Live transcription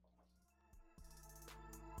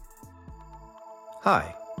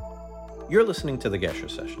Hi, you're listening to the Gesher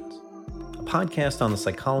Sessions, a podcast on the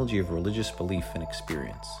psychology of religious belief and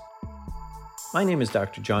experience. My name is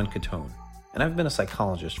Dr. John Catone, and I've been a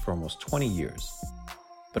psychologist for almost 20 years.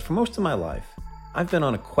 But for most of my life, I've been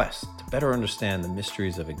on a quest to better understand the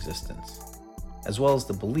mysteries of existence, as well as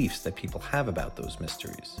the beliefs that people have about those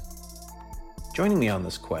mysteries. Joining me on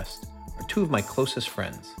this quest are two of my closest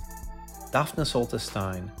friends,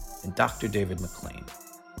 Dafna and Dr. David McLean.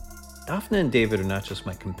 Dafna and David are not just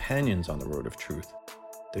my companions on the road of truth,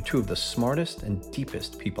 they're two of the smartest and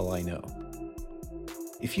deepest people I know.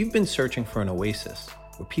 If you've been searching for an oasis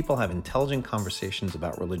where people have intelligent conversations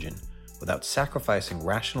about religion without sacrificing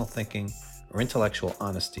rational thinking or intellectual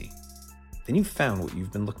honesty, then you've found what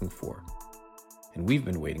you've been looking for. And we've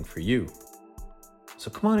been waiting for you. So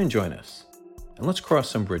come on and join us, and let's cross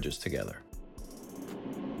some bridges together.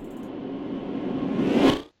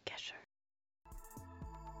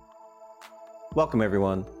 Welcome,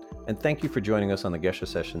 everyone, and thank you for joining us on the Gesher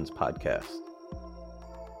Sessions podcast.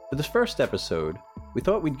 For this first episode, we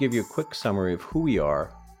thought we'd give you a quick summary of who we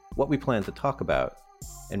are, what we plan to talk about,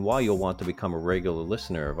 and why you'll want to become a regular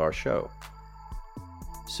listener of our show.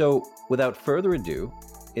 So, without further ado,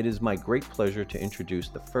 it is my great pleasure to introduce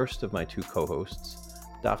the first of my two co-hosts,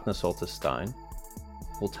 Dafna Stein,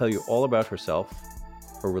 who will tell you all about herself,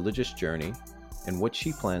 her religious journey, and what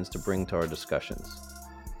she plans to bring to our discussions.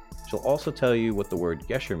 She'll also tell you what the word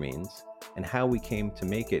Gesher means and how we came to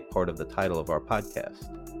make it part of the title of our podcast.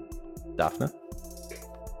 Dafna?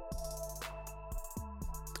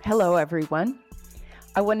 Hello, everyone.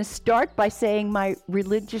 I want to start by saying my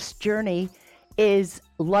religious journey is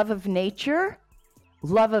love of nature,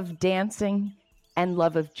 love of dancing, and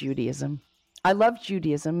love of Judaism. I love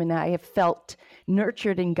Judaism, and I have felt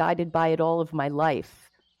nurtured and guided by it all of my life.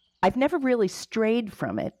 I've never really strayed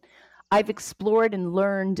from it. I've explored and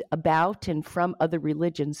learned about and from other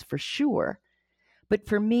religions for sure. But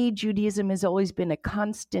for me, Judaism has always been a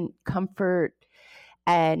constant comfort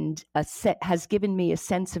and has given me a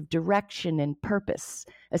sense of direction and purpose,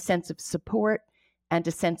 a sense of support, and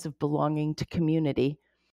a sense of belonging to community.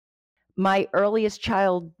 My earliest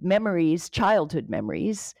childhood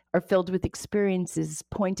memories, are filled with experiences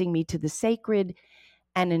pointing me to the sacred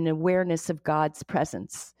and an awareness of God's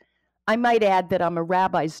presence. I might add that I'm a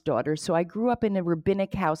rabbi's daughter, so I grew up in a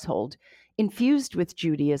rabbinic household, infused with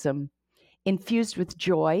Judaism, infused with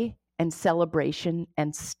joy and celebration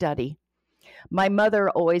and study. My mother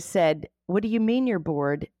always said, "What do you mean you're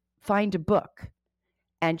bored? Find a book."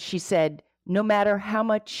 And she said, "No matter how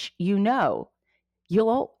much you know,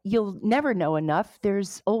 you'll never know enough.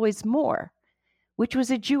 There's always more," which was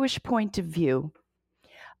a Jewish point of view.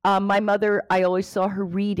 My mother, I always saw her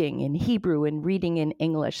reading in Hebrew and reading in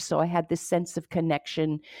English, so I had this sense of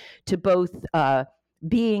connection to both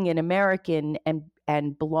being an American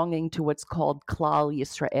and belonging to what's called Klal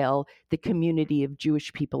Yisrael, the community of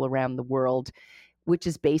Jewish people around the world, which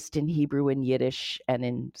is based in Hebrew and Yiddish and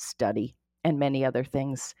in study and many other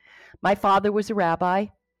things. My father was a rabbi.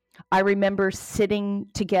 I remember sitting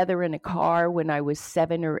together in a car when I was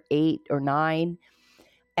 7 or 8 or 9,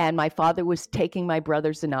 and my father was taking my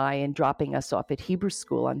brothers and I and dropping us off at Hebrew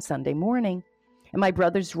school on Sunday morning. And my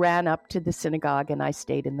brothers ran up to the synagogue, and I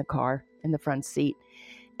stayed in the car in the front seat.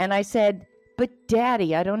 And I said, "But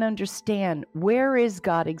Daddy, I don't understand. Where is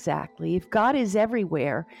God exactly? If God is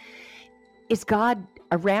everywhere, is God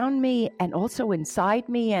around me and also inside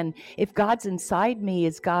me? And if God's inside me,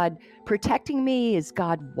 is God protecting me? Is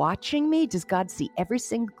God watching me? Does God see every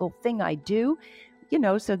single thing I do?"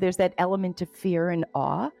 So there's that element of fear and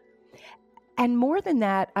awe. And more than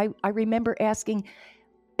that, I remember asking,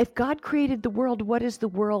 if God created the world, what is the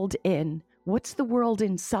world in? What's the world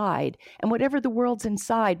inside? And whatever the world's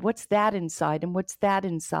inside, what's that inside? And what's that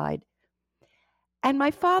inside? And my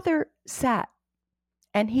father sat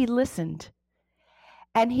and he listened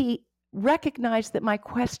and he recognized that my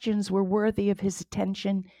questions were worthy of his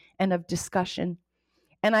attention and of discussion.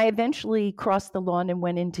 And I eventually crossed the lawn and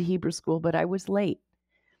went into Hebrew school, but I was late.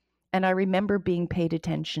 And I remember being paid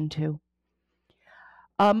attention to.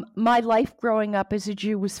 My life growing up as a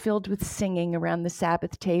Jew was filled with singing around the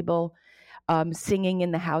Sabbath table, singing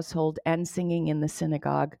in the household, and singing in the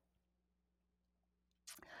synagogue.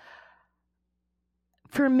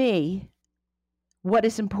 For me, what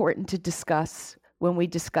is important to discuss when we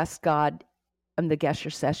discuss God in the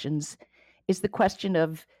Gesher sessions is the question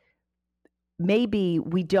of, maybe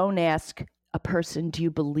we don't ask a person, do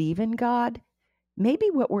you believe in God?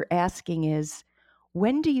 Maybe what we're asking is,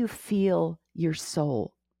 when do you feel your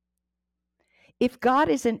soul? If God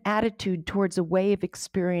is an attitude towards a way of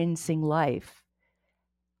experiencing life,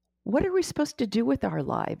 what are we supposed to do with our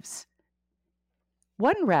lives?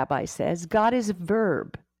 One rabbi says God is a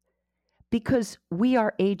verb because we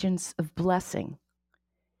are agents of blessing.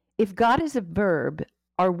 If God is a verb,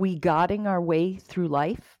 are we godding our way through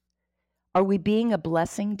life? Are we being a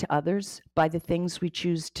blessing to others by the things we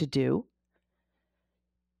choose to do?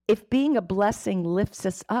 If being a blessing lifts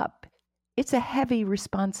us up, it's a heavy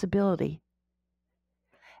responsibility.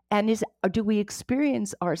 And do we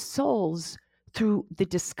experience our souls through the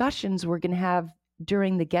discussions we're going to have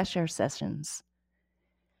during the Gesher sessions?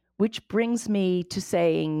 Which brings me to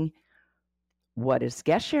saying, what does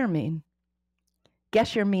Gesher mean?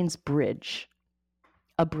 Gesher means bridge,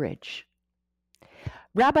 a bridge.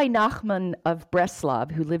 Rabbi Nachman of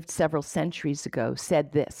Breslov, who lived several centuries ago,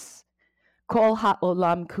 said this, Kol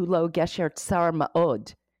ha'olam kulo gesher tsar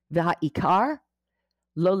ma'od, v'ha'ikar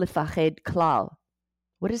lo lefached klal.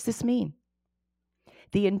 What does this mean?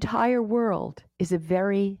 The entire world is a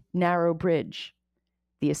very narrow bridge.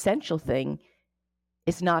 The essential thing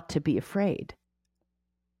is not to be afraid.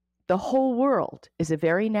 The whole world is a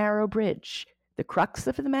very narrow bridge. The crux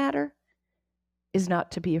of the matter is not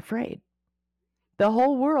to be afraid. The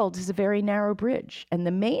whole world is a very narrow bridge, and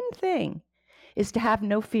the main thing is to have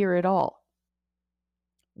no fear at all.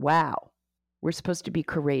 Wow, we're supposed to be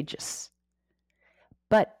courageous.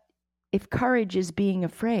 But if courage is being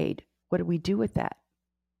afraid, what do we do with that?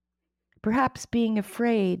 Perhaps being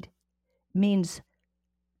afraid means,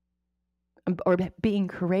 or being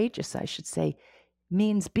courageous, I should say,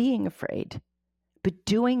 means being afraid, but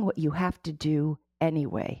doing what you have to do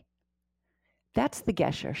anyway. That's the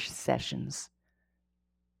Gesher sessions.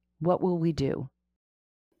 What will we do?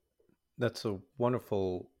 That's a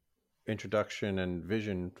wonderful introduction and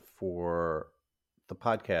vision for the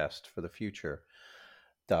podcast for the future,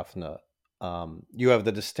 Dafna. You have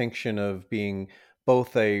the distinction of being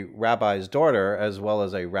both a rabbi's daughter as well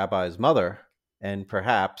as a rabbi's mother, and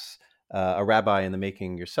perhaps a rabbi in the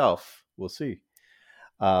making yourself. We'll see.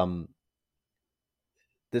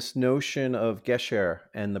 This notion of Gesher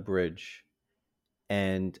and the bridge,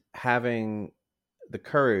 and having the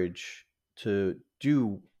courage to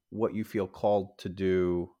do what you feel called to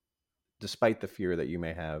do, despite the fear that you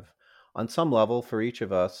may have. On some level, for each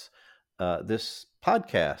of us, this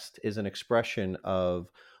podcast is an expression of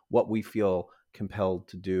what we feel compelled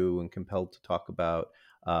to do and compelled to talk about,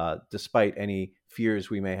 despite any fears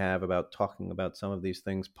we may have about talking about some of these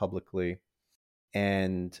things publicly.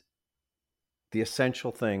 And the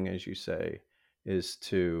essential thing, as you say, is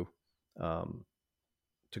to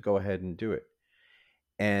go ahead and do it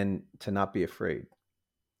and to not be afraid.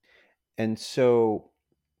 And so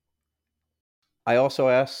I also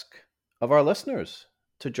ask of our listeners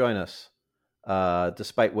to join us,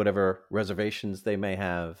 despite whatever reservations they may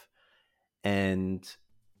have, and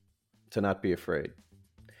to not be afraid.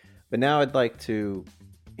 But now I'd like to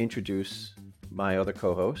introduce my other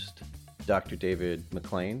co-host, Dr. David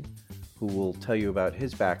McLean, who will tell you about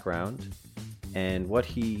his background and what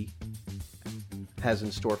he has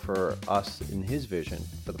in store for us in his vision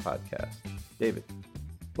for the podcast. David.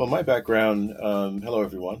 Well, my background, hello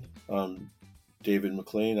everyone. David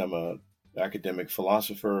McLean. I'm an academic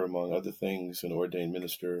philosopher, among other things, an ordained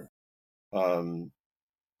minister.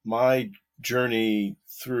 My journey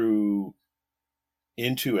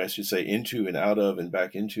into and out of and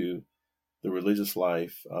back into the religious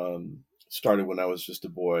life started when I was just a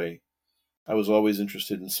boy. I was always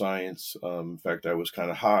interested in science. In fact, I was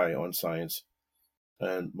kind of high on science.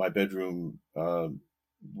 And my bedroom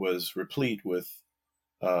was replete with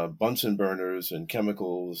Bunsen burners and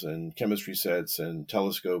chemicals and chemistry sets and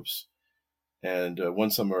telescopes. And one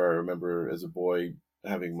summer I remember as a boy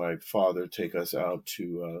having my father take us out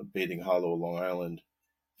to Bathing Hollow, Long Island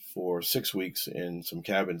for 6 weeks in some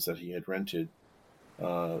cabins that he had rented.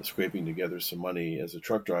 Scraping together some money as a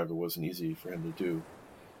truck driver wasn't easy for him to do.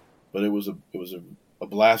 But it was a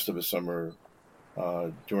blast of a summer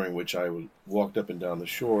during which I walked up and down the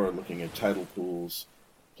shore looking at tidal pools,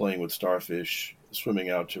 playing with starfish, swimming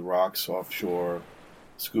out to rocks offshore,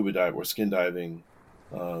 scuba dive or skin diving,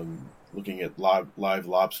 looking at live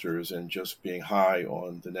lobsters, and just being high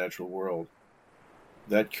on the natural world.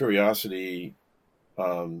 That curiosity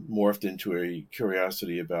morphed into a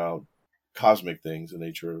curiosity about cosmic things, the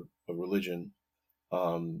nature of religion,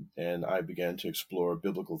 and I began to explore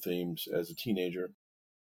biblical themes as a teenager,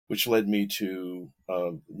 which led me to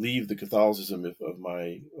leave the Catholicism of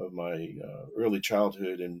my early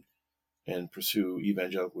childhood and pursue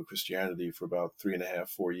evangelical Christianity for about 3.5,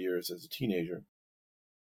 4 years as a teenager.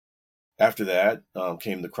 After that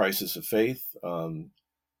came the crisis of faith,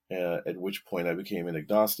 at which point I became an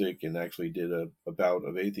agnostic and actually did a bout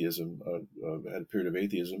of atheism, had a period of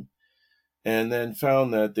atheism, and then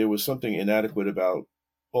found that there was something inadequate about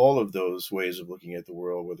all of those ways of looking at the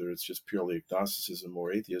world, whether it's just purely agnosticism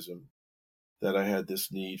or atheism, that I had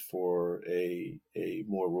this need for a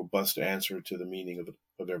more robust answer to the meaning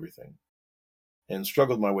of everything, and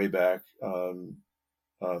struggled my way back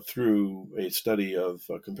through a study of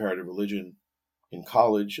comparative religion in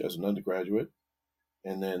college as an undergraduate,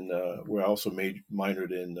 and then where I also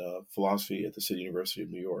minored in philosophy at the City University of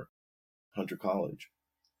New York, Hunter College.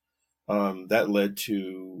 That led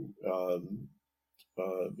to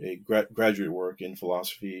a graduate work in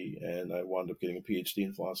philosophy, and I wound up getting a PhD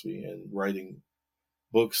in philosophy and writing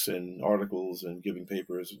books and articles and giving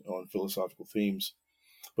papers on philosophical themes,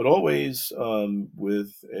 but always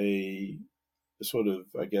with a sort of,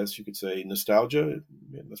 I guess you could say, nostalgia.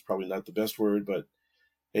 That's probably not the best word, but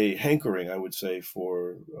a hankering, I would say,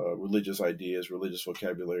 for religious ideas, religious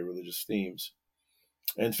vocabulary, religious themes,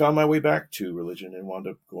 and found my way back to religion and wound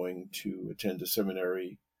up going to attend a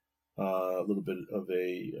seminary, a little bit of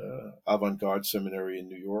a avant-garde seminary in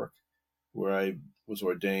New York, where I was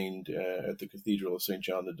ordained at the Cathedral of St.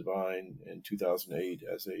 John the Divine in 2008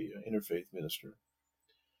 as a interfaith minister.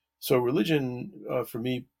 So religion, for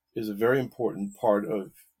me, is a very important part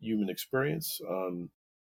of human experience.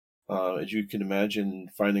 As you can imagine,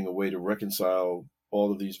 finding a way to reconcile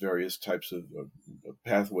all of these various types of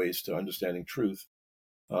pathways to understanding truth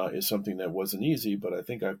is something that wasn't easy, but I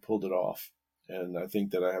think I've pulled it off. And I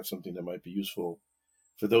think that I have something that might be useful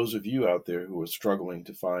for those of you out there who are struggling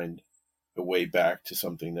to find a way back to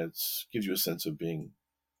something that gives you a sense of being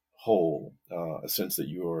whole, a sense that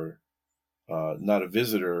you're not a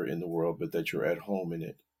visitor in the world, but that you're at home in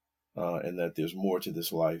it, and that there's more to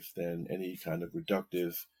this life than any kind of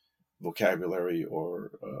reductive vocabulary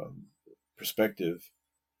or perspective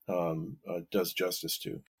does justice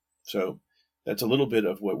to. So that's a little bit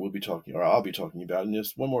of what we'll be talking, or I'll be talking about. And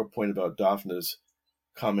just one more point about Dafna's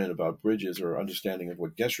comment about bridges or understanding of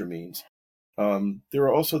what Gesher means. There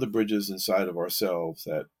are also the bridges inside of ourselves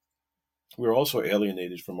that we're also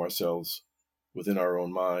alienated from ourselves within our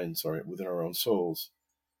own minds or within our own souls.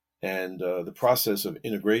 And the process of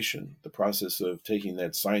integration, the process of taking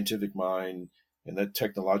that scientific mind and that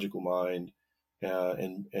technological mind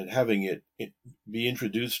and having it be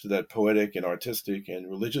introduced to that poetic and artistic and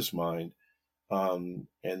religious mind, and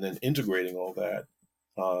then integrating all that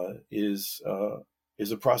is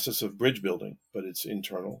a process of bridge building, but it's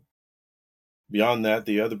internal. Beyond that,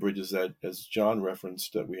 the other bridges that, as John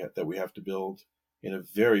referenced, that we have to build in a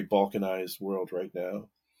very balkanized world right now,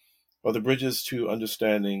 are the bridges to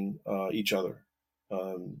understanding each other.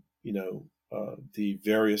 The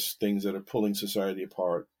various things that are pulling society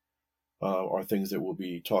apart are things that we'll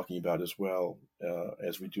be talking about as well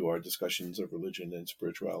as we do our discussions of religion and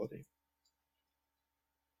spirituality.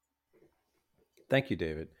 Thank you,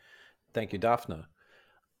 David. Thank you, Dafna.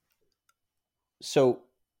 So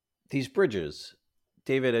these bridges,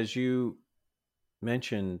 David, as you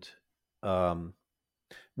mentioned,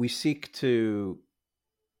 we seek to,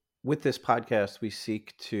 with this podcast, we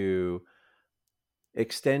seek to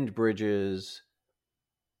extend bridges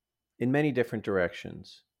in many different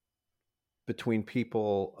directions between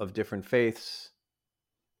people of different faiths,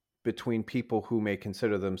 between people who may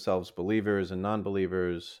consider themselves believers and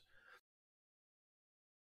non-believers,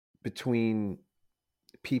 between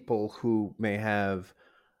people who may have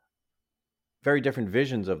very different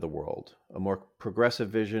visions of the world, a more progressive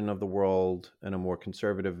vision of the world and a more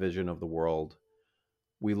conservative vision of the world.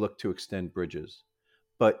 We look to extend bridges.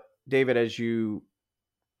 But David, as you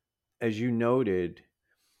noted,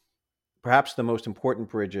 perhaps the most important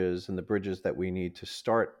bridges and the bridges that we need to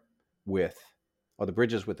start with are the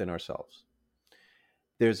bridges within ourselves.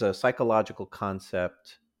 There's a psychological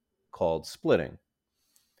concept called splitting,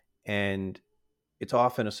 and it's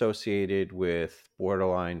often associated with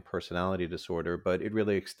borderline personality disorder, but it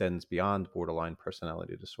really extends beyond borderline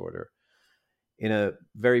personality disorder. In a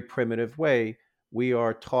very primitive way, we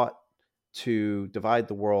are taught to divide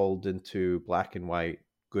the world into black and white,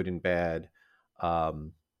 good and bad,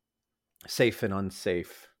 safe and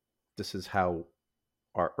unsafe. This is how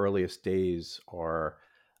our earliest days are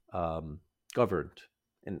governed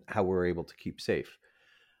and how we're able to keep safe.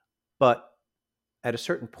 But at a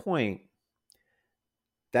certain point,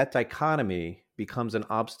 that dichotomy becomes an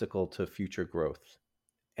obstacle to future growth.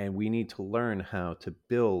 And we need to learn how to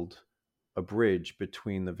build a bridge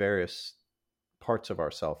between the various parts of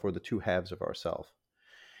ourself, or the two halves of ourself.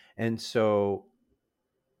 And so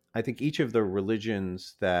I think each of the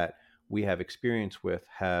religions that we have experience with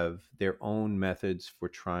have their own methods for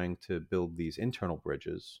trying to build these internal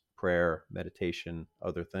bridges, prayer, meditation,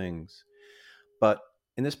 other things. But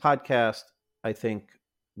in this podcast, I think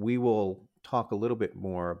we will talk a little bit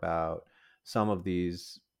more about some of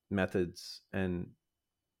these methods and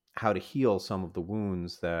how to heal some of the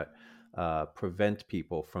wounds that prevent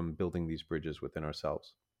people from building these bridges within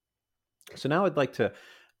ourselves. So now I'd like to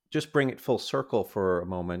just bring it full circle for a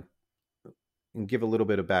moment and give a little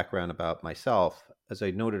bit of background about myself. As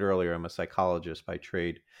I noted earlier, I'm a psychologist by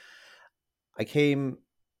trade. I came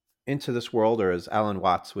into this world, or as Alan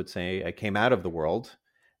Watts would say, I came out of the world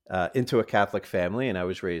into a Catholic family, and I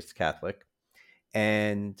was raised Catholic.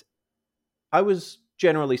 And I was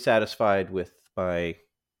generally satisfied with my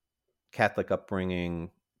Catholic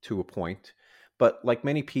upbringing to a point. But like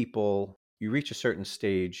many people, you reach a certain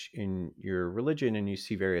stage in your religion and you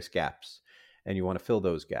see various gaps, and you want to fill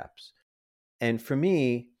those gaps. And for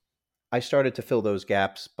me, I started to fill those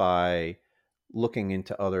gaps by looking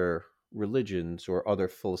into other religions or other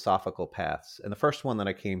philosophical paths. And the first one that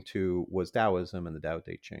I came to was Taoism and the Tao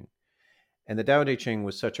Te Ching. And the Tao Te Ching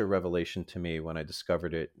was such a revelation to me when I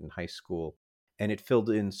discovered it in high school. And it filled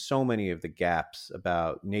in so many of the gaps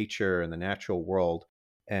about nature and the natural world,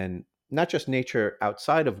 and not just nature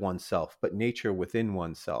outside of oneself, but nature within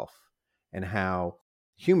oneself, and how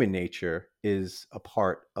human nature is a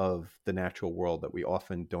part of the natural world that we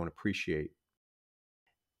often don't appreciate.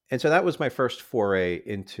 And so that was my first foray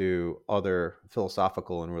into other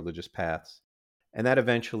philosophical and religious paths. And that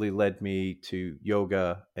eventually led me to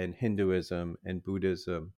yoga and Hinduism and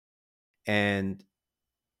Buddhism. And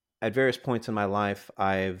at various points in my life,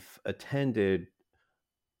 I've attended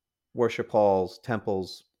worship halls,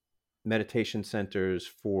 temples, meditation centers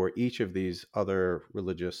for each of these other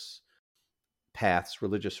religious paths,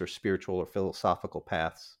 religious or spiritual or philosophical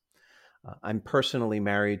paths. I'm personally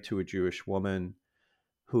married to a Jewish woman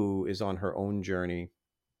who is on her own journey.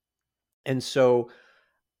 And so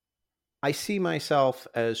I see myself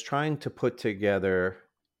as trying to put together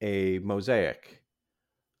a mosaic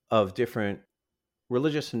of different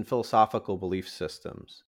religious and philosophical belief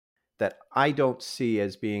systems that I don't see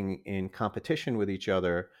as being in competition with each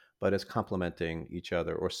other, but as complementing each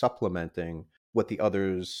other or supplementing what the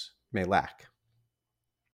others may lack.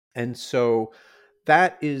 And so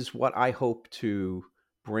that is what I hope to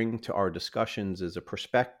bring to our discussions, is a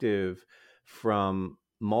perspective from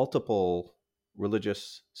multiple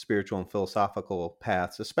religious, spiritual, and philosophical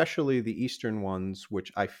paths, especially the Eastern ones,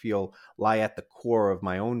 which I feel lie at the core of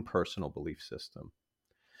my own personal belief system.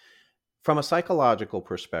 From a psychological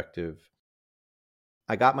perspective,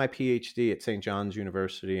 I got my PhD at St. John's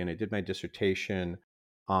University, and I did my dissertation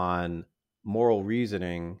on moral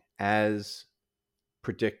reasoning as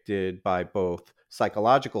predicted by both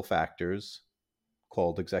psychological factors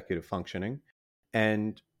called executive functioning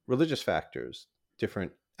and religious factors,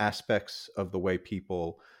 different aspects of the way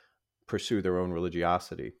people pursue their own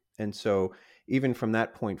religiosity. And so even from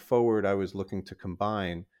that point forward, I was looking to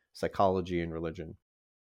combine psychology and religion.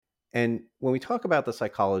 And when we talk about the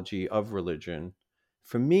psychology of religion,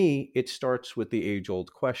 for me, it starts with the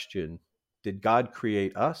age-old question: did God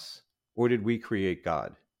create us, or did we create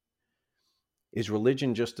God? Is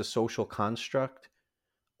religion just a social construct,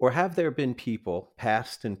 or have there been people,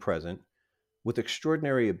 past and present, with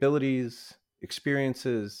extraordinary abilities,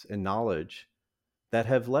 experiences, and knowledge that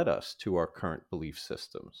have led us to our current belief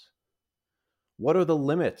systems? What are the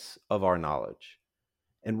limits of our knowledge,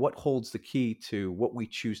 and what holds the key to what we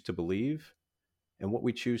choose to believe and what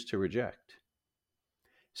we choose to reject?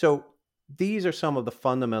 So these are some of the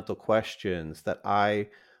fundamental questions that I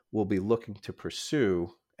will be looking to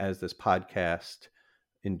pursue as this podcast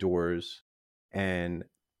endures. And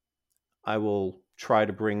I will try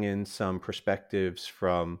to bring in some perspectives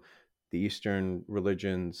from the Eastern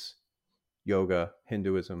religions, yoga,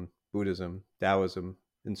 Hinduism, Buddhism, Taoism,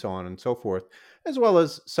 and so on and so forth, as well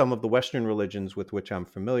as some of the Western religions with which I'm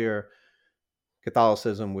familiar: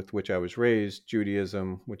 Catholicism, with which I was raised,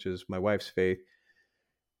 Judaism, which is my wife's faith,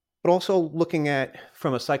 but also looking at,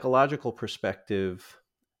 from a psychological perspective,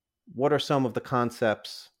 what are some of the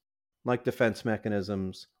concepts like defense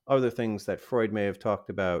mechanisms, other things that Freud may have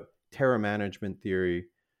talked about, terror management theory,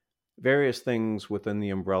 various things within the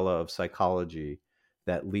umbrella of psychology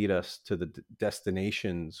that lead us to the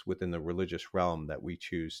destinations within the religious realm that we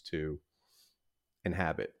choose to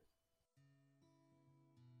inhabit.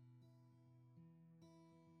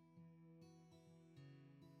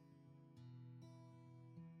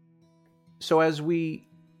 So as we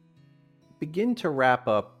begin to wrap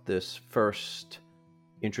up this first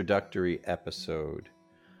introductory episode,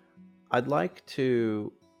 I'd like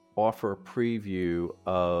to offer a preview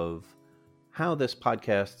of how this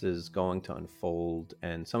podcast is going to unfold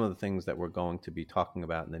and some of the things that we're going to be talking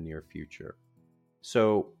about in the near future.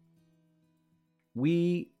 So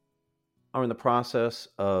we are in the process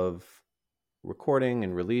of recording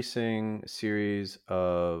and releasing a series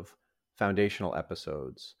of foundational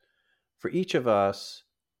episodes. For each of us,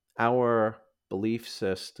 our belief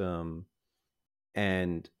system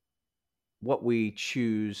and how we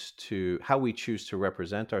choose to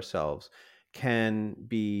represent ourselves can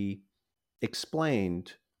be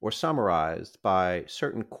explained or summarized by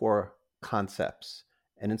certain core concepts.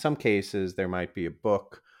 And in some cases, there might be a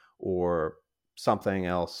book or something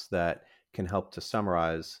else that can help to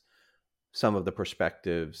summarize some of the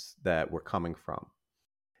perspectives that we're coming from.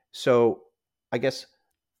 So I guess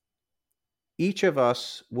each of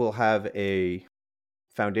us will have a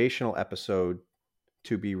foundational episode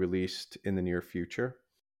to be released in the near future.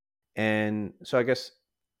 And so I guess,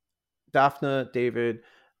 Dafna, David,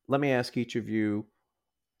 let me ask each of you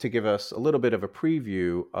to give us a little bit of a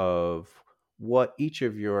preview of what each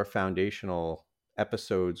of your foundational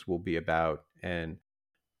episodes will be about and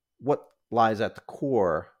what lies at the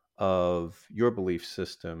core of your belief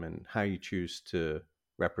system and how you choose to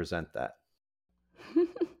represent that.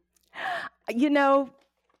 You know,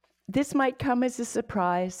 this might come as a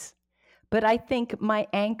surprise, but I think my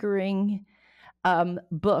anchoring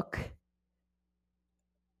book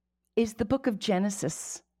is the book of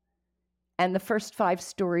Genesis and the first 5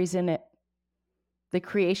 stories in it. The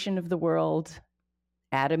creation of the world,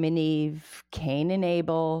 Adam and Eve, Cain and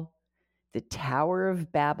Abel, the Tower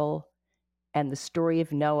of Babel, and the story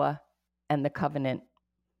of Noah and the covenant.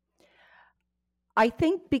 I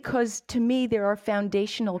think because to me there are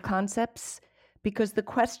foundational concepts, because the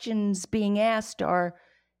questions being asked are,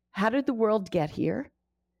 how did the world get here?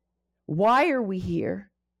 Why are we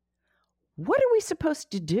here? What are we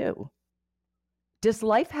supposed to do? Does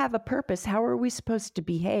life have a purpose? How are we supposed to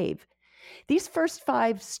behave? These first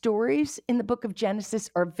 5 stories in the book of Genesis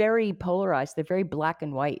are very polarized. They're very black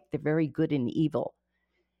and white. They're very good and evil.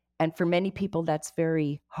 And for many people, that's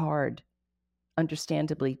very hard,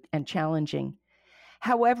 understandably, and challenging.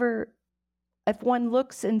 However, if one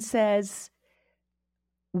looks and says,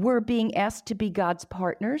 we're being asked to be God's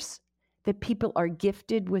partners, that people are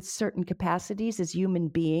gifted with certain capacities as human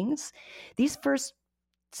beings, these first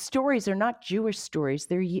stories are not Jewish stories.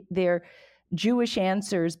 They're Jewish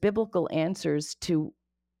answers, biblical answers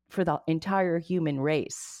for the entire human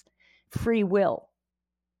race. Free will,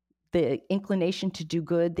 the inclination to do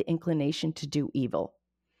good, the inclination to do evil.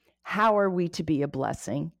 How are we to be a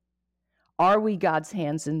blessing? Are we God's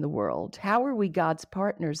hands in the world? How are we God's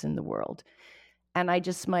partners in the world? And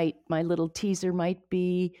my little teaser might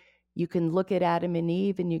be, you can look at Adam and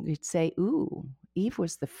Eve and you could say, ooh, Eve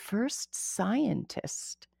was the first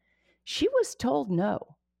scientist. She was told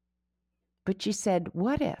no, but she said,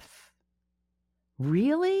 what if?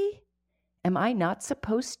 Really? Am I not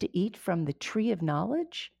supposed to eat from the tree of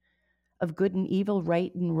knowledge of good and evil,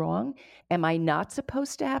 right and wrong? Am I not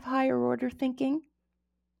supposed to have higher order thinking?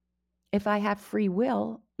 If I have free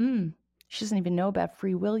will, she doesn't even know about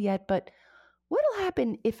free will yet, but what'll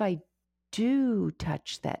happen if I do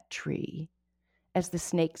touch that tree? As the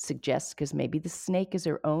snake suggests, because maybe the snake is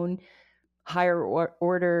her own higher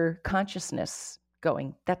order consciousness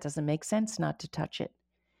going, that doesn't make sense not to touch it.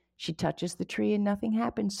 She touches the tree and nothing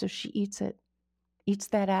happens, so she eats it, eats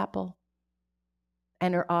that apple.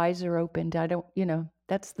 And her eyes are opened.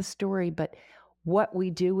 That's the story. But what we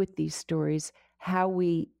do with these stories,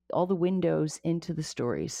 all the windows into the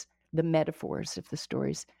stories, the metaphors of the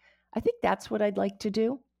stories, I think that's what I'd like to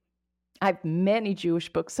do. I have many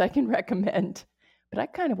Jewish books I can recommend, but I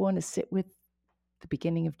kind of want to sit with the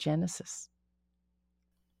beginning of Genesis.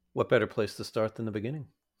 What better place to start than the beginning?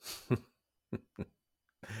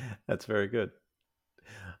 That's very good.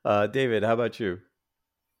 David, how about you?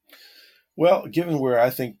 Well, given where I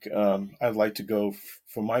think I'd like to go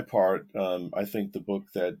for my part, I think the book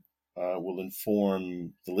that will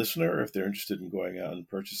inform the listener, if they're interested in going out and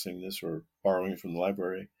purchasing this or borrowing it from the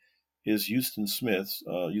library, is Huston Smith's.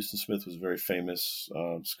 Huston Smith was a very famous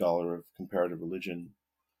scholar of comparative religion,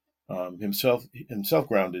 himself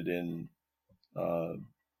grounded in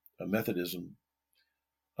Methodism,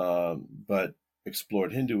 but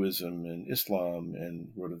explored Hinduism and Islam and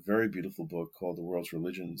wrote a very beautiful book called The World's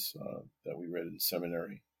Religions that we read in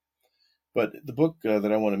seminary. But the book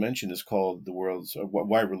that I want to mention is called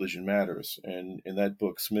Why Religion Matters. And in that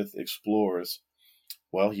book, Smith explores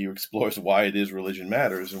why it is religion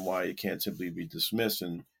matters and why it can't simply be dismissed.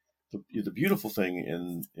 And the beautiful thing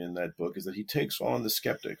in that book is that he takes on the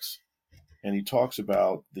skeptics and he talks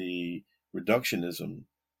about the reductionism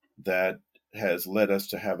that has led us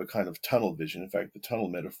to have a kind of tunnel vision. In fact, the tunnel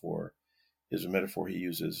metaphor is a metaphor he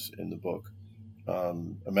uses in the book.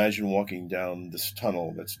 Imagine walking down this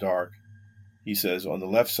tunnel that's dark, he says on the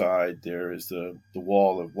left side there is the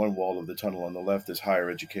one wall of the tunnel on the left is higher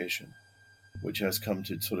education, which has come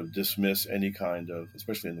to sort of dismiss any kind of,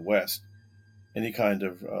 especially in the West, any kind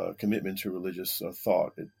of commitment to religious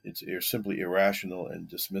thought. It's simply irrational and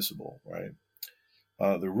dismissible, right?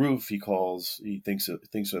 The roof he thinks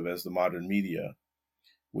of as the modern media,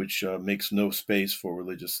 which makes no space for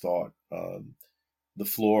religious thought. The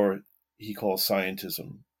floor he calls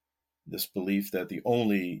scientism, this belief that the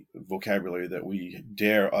only vocabulary that we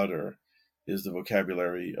dare utter is the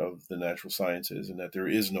vocabulary of the natural sciences, and that there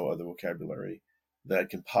is no other vocabulary that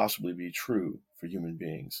can possibly be true for human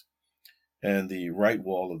beings. And the right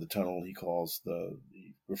wall of the tunnel he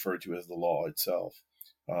referred to as the law itself,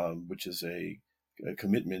 which is a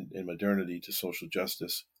commitment in modernity to social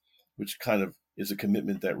justice, which kind of is a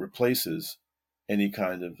commitment that replaces any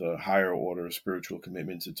kind of higher order spiritual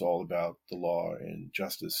commitments. It's all about the law and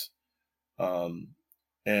justice. For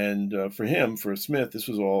Smith, this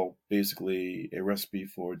was all basically a recipe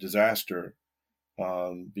for disaster,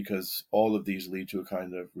 because all of these lead to a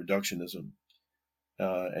kind of reductionism.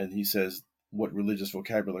 And he says what religious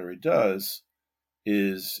vocabulary does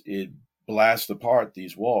is it blasts apart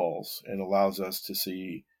these walls and allows us to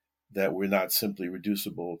see that we're not simply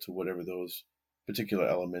reducible to whatever those particular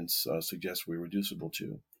elements suggest we're reducible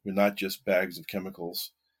to. We're not just bags of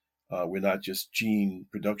chemicals. We're not just gene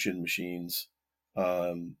production machines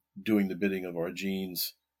doing the bidding of our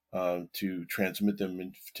genes to transmit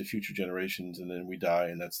them to future generations, and then we die,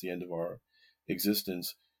 and that's the end of our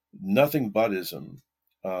existence. Nothing but ism.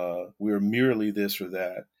 We're merely this or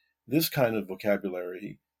that. This kind of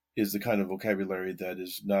vocabulary is the kind of vocabulary that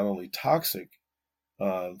is not only toxic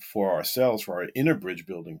for ourselves, for our inner bridge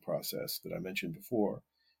building process that I mentioned before,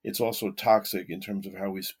 it's also toxic in terms of how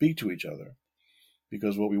we speak to each other.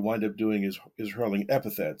 Because what we wind up doing is hurling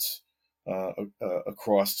epithets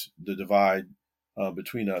across the divide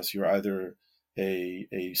between us. You're either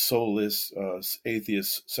a soulless,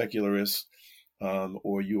 atheist, secularist,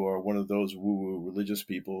 or you are one of those woo-woo religious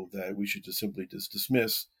people that we should just simply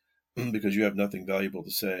dismiss because you have nothing valuable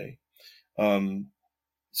to say.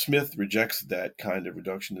 Smith rejects that kind of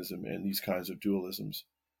reductionism and these kinds of dualisms.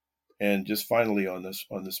 And just finally on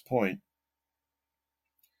this point,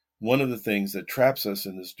 one of the things that traps us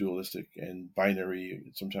in this dualistic and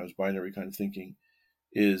sometimes binary kind of thinking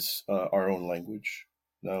is our own language.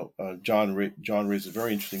 Now, John raised a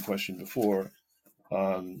very interesting question before.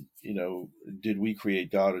 Did we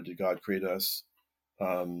create God or did God create us?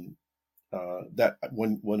 That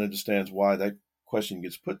one understands why that question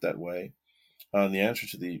gets put that way. The answer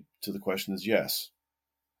to the question is yes.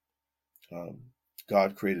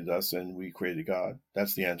 God created us and we created God.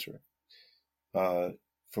 That's the answer.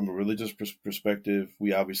 From a religious perspective,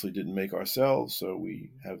 we obviously didn't make ourselves, so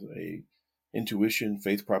we have a intuition,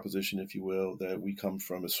 faith proposition, if you will, that we come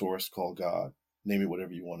from a source called God. Name it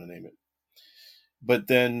whatever you want to name it. But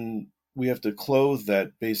then we have to clothe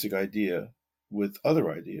that basic idea with other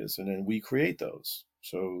ideas, and then we create those.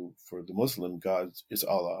 So for the Muslim, God is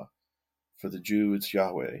Allah. For the Jew, it's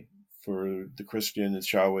Yahweh. For the Christian,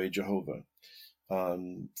 it's Yahweh, Jehovah.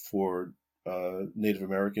 For Native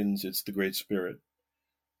Americans, it's the Great Spirit.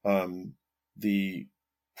 The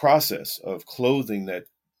process of clothing that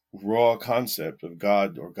raw concept of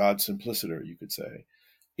God, or God simpliciter, you could say,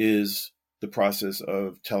 is the process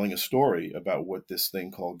of telling a story about what this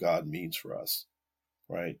thing called God means for us,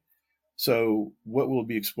 right? So what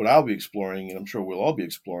I'll be exploring, and I'm sure we'll all be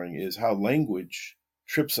exploring, is how language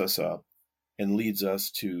trips us up and leads us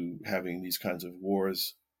to having these kinds of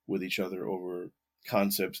wars with each other over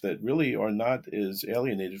concepts that really are not as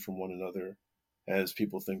alienated from one another as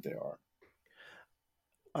people think they are.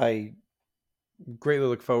 I greatly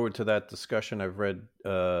look forward to that discussion. I've read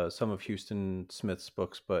some of Houston Smith's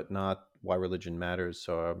books, but not Why Religion Matters.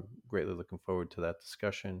 So I'm greatly looking forward to that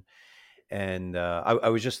discussion. And I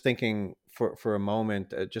was just thinking for a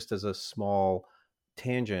moment, just as a small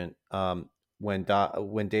tangent,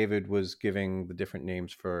 when David was giving the different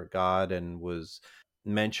names for God and was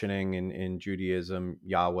mentioning in Judaism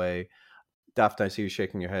Yahweh. Dafna, I see you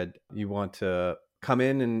shaking your head. You want to come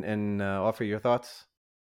in and offer your thoughts?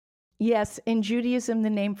 Yes, in Judaism, the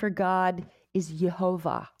name for God is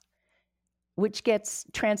Yehovah, which gets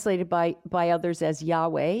translated by others as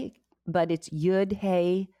Yahweh, but it's Yud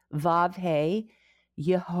He Vav He,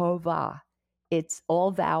 Yehovah. It's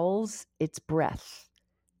all vowels. It's breath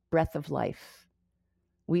of life.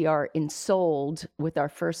 We are ensouled with our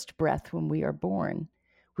first breath when we are born,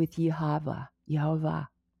 with Yehovah,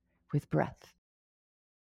 with breath.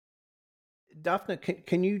 Dafna,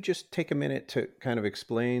 can you just take a minute to kind of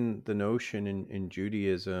explain the notion in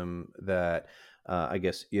Judaism that I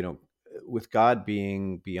guess, with God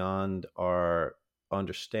being beyond our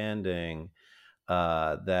understanding,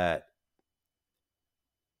 that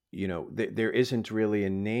there isn't really a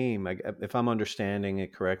name. If I'm understanding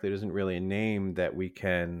it correctly, there isn't really a name that we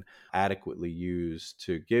can adequately use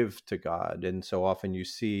to give to God. And so often you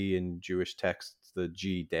see in Jewish texts the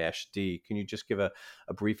G-D. Can you just give a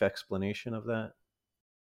brief explanation of that?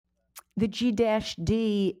 The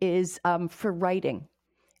G-D is for writing.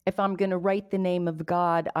 If I'm going to write the name of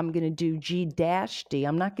God, I'm going to do G-D.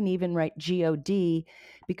 I'm not going to even write G-O-D,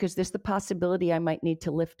 because there's the possibility I might need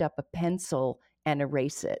to lift up a pencil and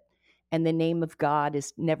erase it. And the name of God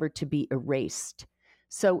is never to be erased.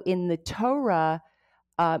 So in the Torah,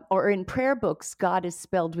 or in prayer books, God is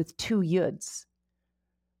spelled with two yuds,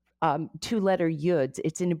 two-letter yuds.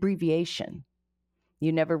 It's an abbreviation.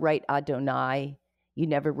 You never write Adonai. You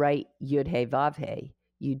never write Yud He Vav He.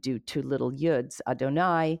 You do two little yuds,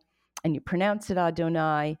 Adonai, and you pronounce it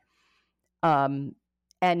Adonai. And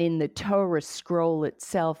in the Torah scroll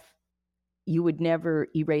itself, you would never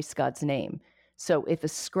erase God's name. So if a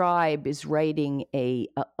scribe is writing a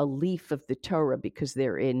leaf of the Torah, because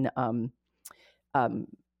they're in,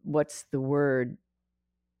 what's the word?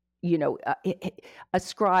 A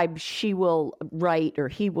scribe, she will write, or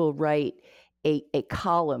he will write a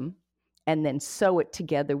column and then sew it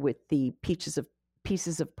together with the pieces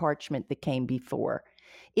of parchment that came before.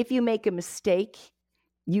 If you make a mistake,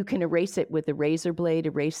 you can erase it with a razor blade,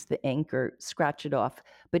 erase the ink, or scratch it off.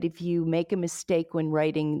 But if you make a mistake when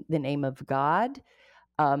writing the name of God,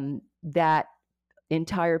 that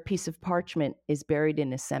entire piece of parchment is buried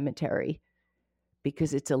in a cemetery,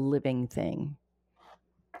 because it's a living thing.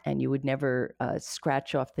 And you would never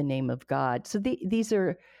scratch off the name of God. So these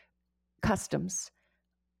are customs.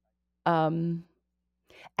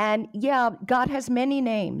 And yeah, God has many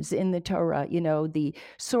names in the Torah, the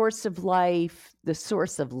source of life, the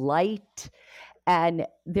source of light. And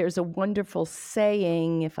there's a wonderful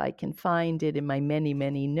saying, if I can find it in my many,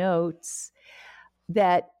 many notes,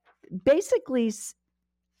 that basically,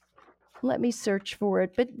 let me search for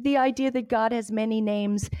it, but the idea that God has many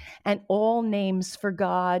names, and all names for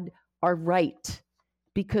God are right,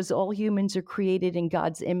 because all humans are created in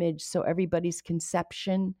God's image, so everybody's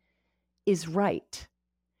conception is right.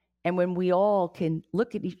 And when we all can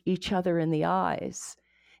look at each other in the eyes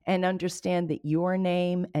and understand that your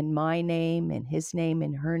name and my name and his name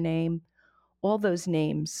and her name, all those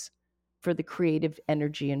names for the creative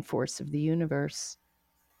energy and force of the universe.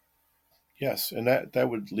 Yes, and that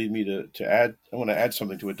would lead me to add. I want to add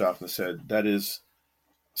something to what Dafna said. That is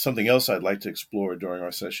something else I'd like to explore during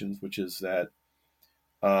our sessions, which is that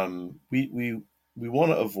we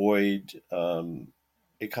want to avoid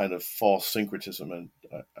a kind of false syncretism, and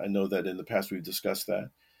I know that in the past we've discussed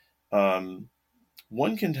that.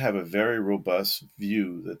 One can have a very robust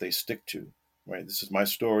view that they stick to. Right, this is my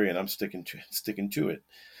story, and I'm sticking to it,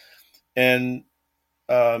 and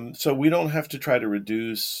so we don't have to try to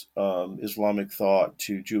reduce Islamic thought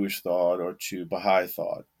to Jewish thought or to Baha'i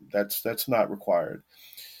thought. That's not required.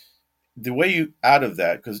 The way you out of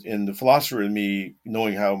that, because in the philosopher in me,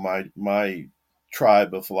 knowing how my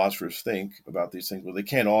tribe of philosophers think about these things, well, they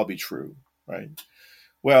can't all be true, right?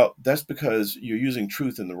 Well, that's because you're using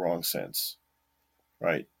truth in the wrong sense,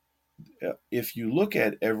 right? If you look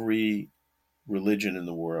at every religion in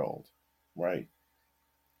the world, right,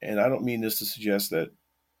 and I don't mean this to suggest that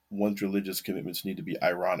one's religious commitments need to be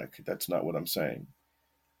ironic. That's not what I'm saying.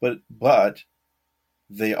 But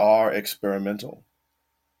they are experimental.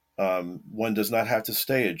 One does not have to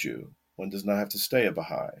stay a Jew. One does not have to stay a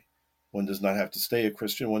Baha'i. One does not have to stay a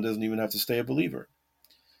Christian. One doesn't even have to stay a believer.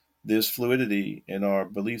 There's fluidity in our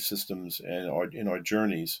belief systems and in our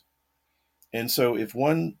journeys. And so if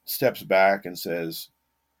one steps back and says,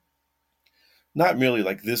 not merely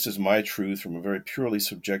like this is my truth from a very purely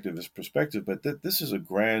subjectivist perspective, but that this is a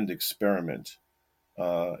grand experiment,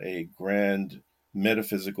 a grand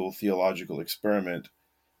metaphysical theological experiment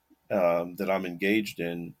that I'm engaged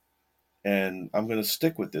in, and I'm going to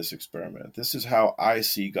stick with this experiment. This is how I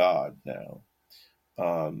see God now.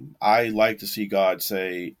 I like to see God,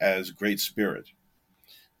 say, as Great Spirit,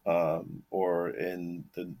 or in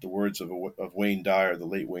the words of Wayne Dyer, the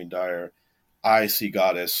late Wayne Dyer, I see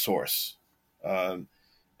God as Source. And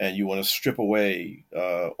you want to strip away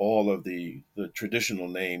all of the traditional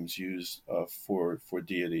names used for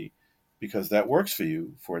deity, because that works for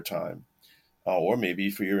you for a time, or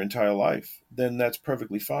maybe for your entire life. Then that's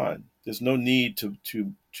perfectly fine. There's no need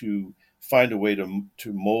to find a way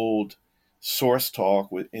to mold source talk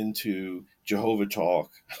into Jehovah talk,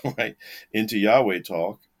 right? Into Yahweh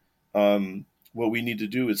talk. What we need to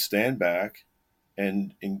do is stand back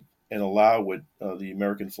and and allow what the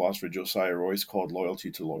American philosopher Josiah Royce called loyalty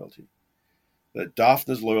to loyalty. That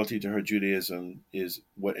Dafna's loyalty to her Judaism is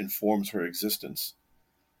what informs her existence.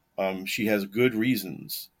 She has good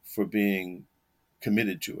reasons for being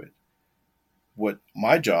committed to it. What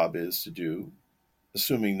my job is to do,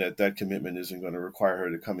 assuming that that commitment isn't going to require her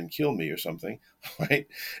to come and kill me or something, right,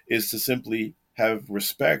 is to simply have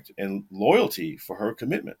respect and loyalty for her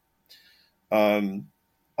commitment. Um,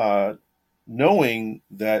 uh, Knowing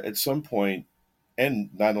that at some point, and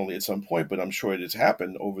not only at some point, but I'm sure it has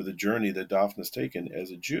happened over the journey that Dafna's taken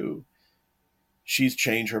as a Jew, she's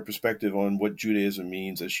changed her perspective on what Judaism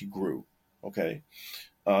means as she grew. Okay.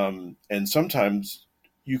 And sometimes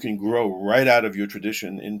you can grow right out of your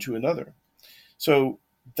tradition into another. So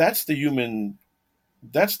that's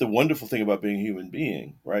that's the wonderful thing about being a human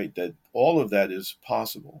being, right? That all of that is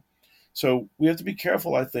possible. So we have to be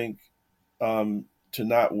careful, I think, to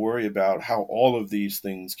not worry about how all of these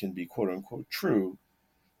things can be quote unquote true,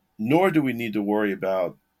 nor do we need to worry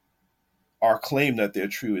about our claim that they're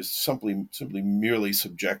true is simply merely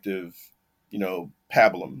subjective,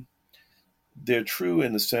 pablum. They're true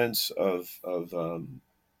in the sense of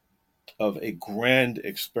a grand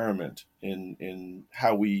experiment in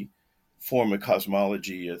how we form a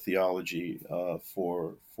cosmology, a theology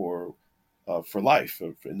for life,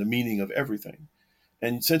 in the meaning of everything.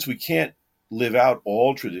 And since we can't live out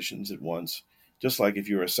all traditions at once, just like if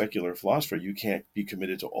you're a secular philosopher, you can't be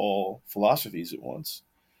committed to all philosophies at once.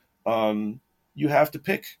 You have to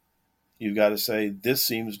pick. You've got to say, this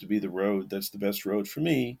seems to be the road that's the best road for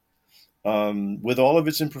me, with all of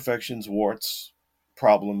its imperfections, warts,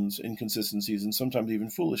 problems, inconsistencies, and sometimes even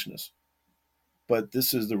foolishness. But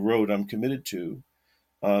this is the road I'm committed to,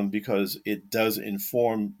 because it does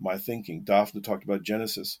inform my thinking. Dafna talked about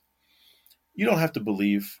Genesis. You don't have to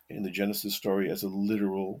believe in the Genesis story as a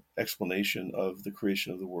literal explanation of the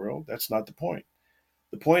creation of the world. That's not the point.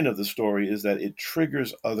 The point of the story is that it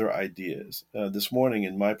triggers other ideas. This morning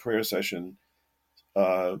in my prayer session,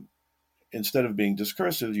 uh, instead of being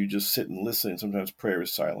discursive, you just sit and listen. Sometimes prayer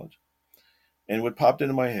is silent. And what popped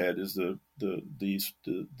into my head is the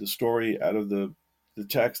story out of the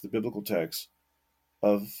text, the biblical text,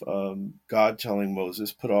 of God telling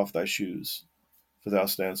Moses, "Put off thy shoes, for thou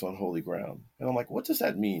standst on holy ground." And I'm like, what does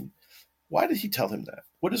that mean? Why did he tell him that?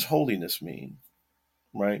 What does holiness mean?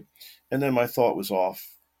 Right? And then my thought was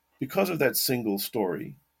off. Because of that single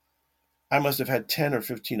story, I must have had 10 or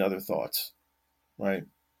 15 other thoughts, right?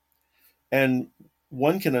 And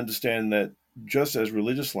one can understand that just as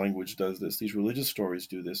religious language does this, these religious stories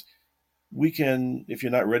do this, we can, if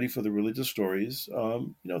you're not ready for the religious stories,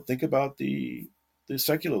 think about the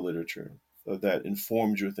secular literature that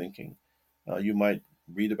informs your thinking. You might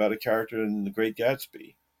read about a character in The Great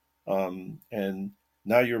Gatsby, and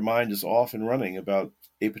now your mind is off and running about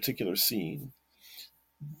a particular scene.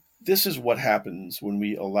 This is what happens when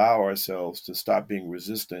we allow ourselves to stop being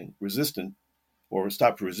resistant, or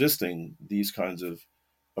stop resisting these kinds of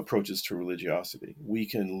approaches to religiosity. We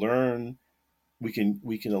can learn, we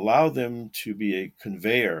can allow them to be a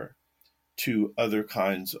conveyor to other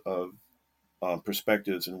kinds of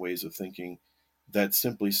perspectives and ways of thinking. That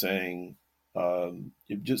simply saying,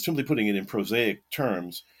 just simply putting it in prosaic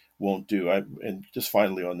terms won't do. And just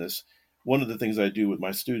finally on this, one of the things I do with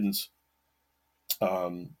my students,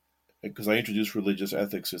 because I introduce religious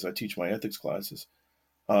ethics as I teach my ethics classes,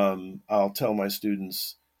 I'll tell my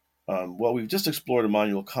students, well, we've just explored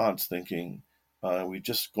Immanuel Kant's thinking. We've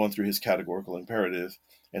just gone through his categorical imperative,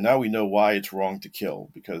 and now we know why it's wrong to kill,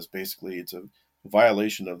 because basically it's a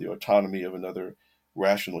violation of the autonomy of another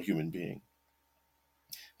rational human being.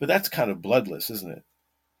 But that's kind of bloodless, isn't it?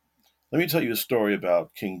 Let me tell you a story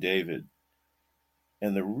about King David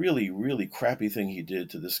and the really, really crappy thing he did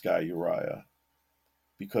to this guy Uriah,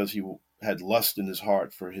 because he had lust in his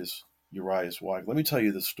heart for his Uriah's wife. Let me tell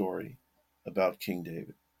you the story about King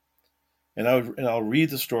David. And I'll read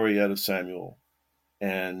the story out of Samuel,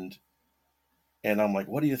 and I'm like,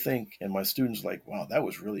 what do you think? And my students like, wow, that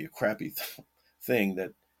was really a crappy thing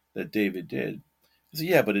that David did. I said,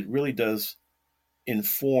 yeah, but it really does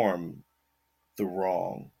inform the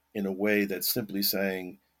wrong in a way that's simply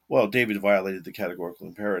saying, well, David violated the categorical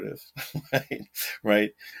imperative, right?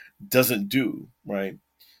 Right? Doesn't do, right?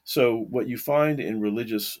 So what you find in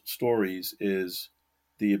religious stories is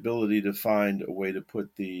the ability to find a way to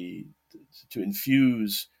to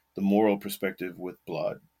infuse the moral perspective with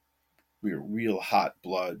blood, real hot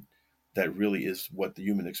blood. That really is what the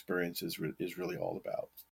human experience is really all about.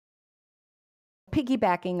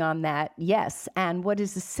 Piggybacking on that, yes. And what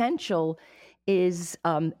is essential is,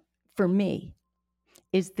 for me,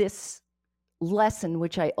 is this lesson,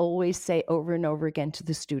 which I always say over and over again to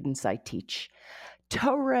the students I teach.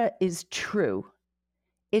 Torah is true.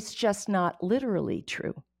 It's just not literally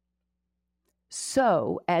true.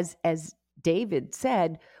 So, as David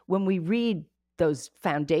said, when we read those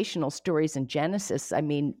foundational stories in Genesis, I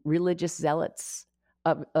mean, religious zealots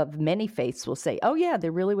of many faiths will say, oh, yeah,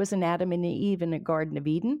 there really was an Adam and Eve in the Garden of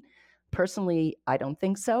Eden. Personally, I don't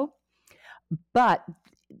think so. But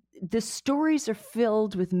the stories are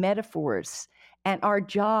filled with metaphors, and our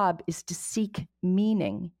job is to seek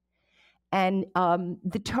meaning. And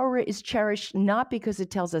the Torah is cherished not because it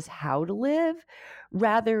tells us how to live,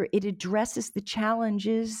 rather, it addresses the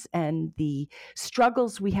challenges and the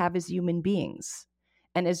struggles we have as human beings.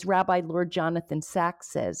 And as Rabbi Lord Jonathan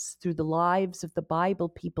Sacks says, through the lives of the Bible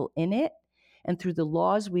people in it, and through the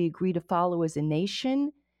laws we agree to follow as a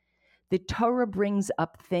nation, the Torah brings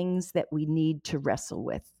up things that we need to wrestle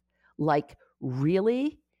with. Like,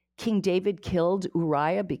 really? King David killed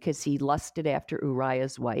Uriah because he lusted after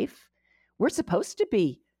Uriah's wife? We're supposed to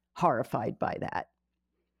be horrified by that.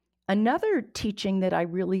 Another teaching that I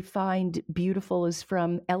really find beautiful is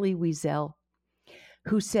from Elie Wiesel,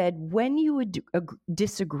 who said, when you would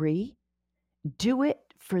disagree, do it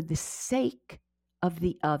for the sake of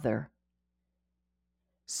the other.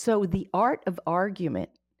 So the art of argument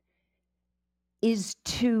is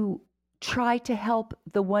to try to help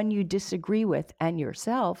the one you disagree with and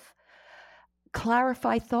yourself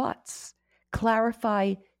clarify thoughts,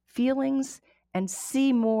 clarify feelings, and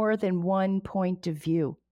see more than one point of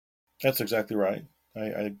view. That's exactly right.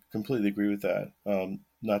 I completely agree with that.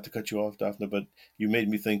 Not to cut you off, Dafna, but you made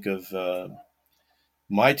me think of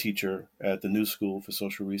my teacher at the New School for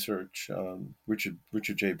Social Research, Richard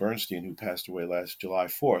J. Bernstein, who passed away last July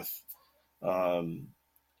 4th.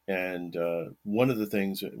 And one of the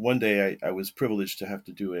things, one day I was privileged to have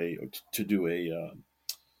to do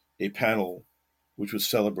a panel, which was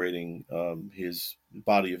celebrating his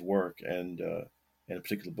body of work and a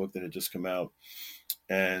particular book that had just come out.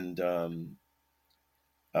 And I'm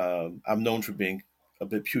known for being a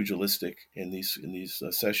bit pugilistic in these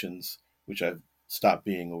sessions, which I've stopped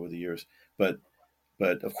being over the years. But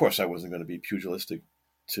of course, I wasn't going to be pugilistic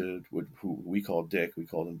to who we called Dick. We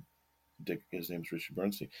called him Dick. His name's Richard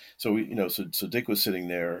Bernstein. So so Dick was sitting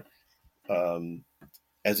there,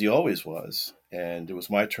 as he always was, and it was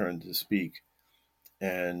my turn to speak.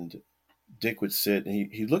 And Dick would sit,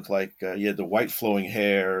 and he looked like he had the white flowing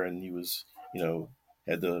hair, and he was,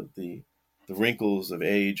 had the wrinkles of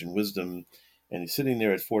age and wisdom. And he's sitting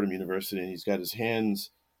there at Fordham University, and he's got his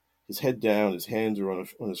head down, his hands are on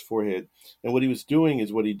his forehead. And what he was doing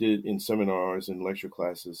is what he did in seminars and lecture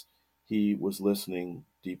classes. He was listening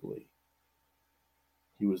deeply.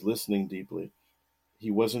 He was listening deeply. He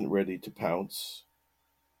wasn't ready to pounce.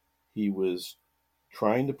 He was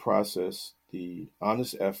trying to process the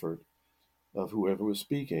honest effort of whoever was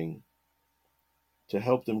speaking to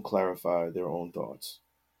help them clarify their own thoughts.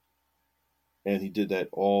 And he did that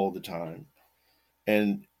all the time.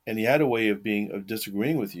 And he had a way of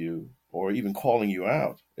disagreeing with you or even calling you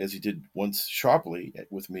out, as he did once sharply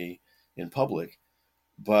with me in public.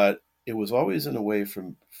 But it was always in a way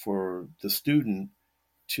for the student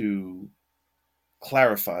to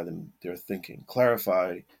clarify their thinking,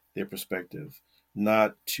 clarify their perspective,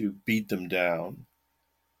 not to beat them down.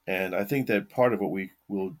 And I think that part of what we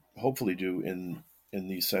will hopefully do in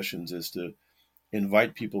these sessions is to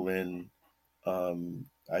invite people in.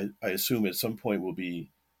 I assume at some point we'll be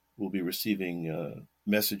receiving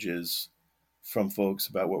messages from folks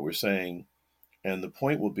about what we're saying, and the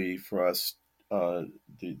point will be for us. The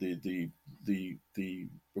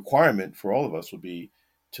requirement for all of us will be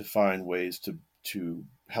to find ways to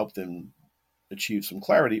help them achieve some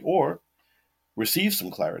clarity or receive some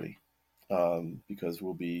clarity, because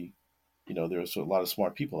we'll be, there's a lot of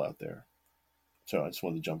smart people out there. So I just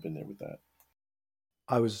wanted to jump in there with that.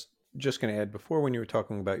 I was just going to add before, when you were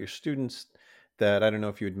talking about your students, that I don't know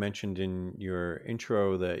if you had mentioned in your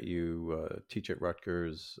intro that you teach at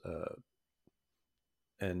Rutgers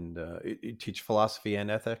and you teach philosophy and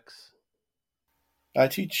ethics. I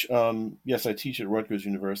teach, yes, I teach at Rutgers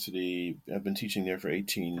University. I've been teaching there for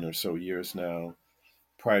 18 or so years now.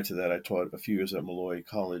 Prior to that, I taught a few years at Malloy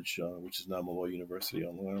College, which is now Malloy University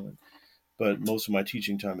on Long Island. But most of my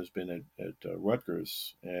teaching time has been at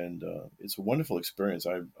Rutgers, and it's a wonderful experience.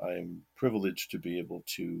 I'm privileged to be able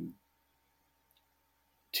to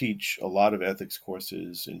teach a lot of ethics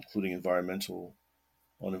courses, including environmental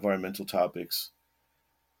topics,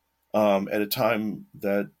 at a time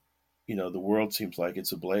that the world seems like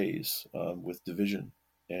it's ablaze with division.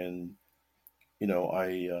 And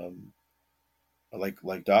I like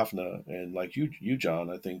Dafna and like you, John.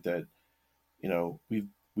 I think that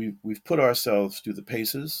We've put ourselves through the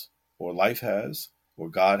paces, or life has, or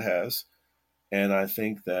God has, and I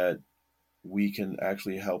think that we can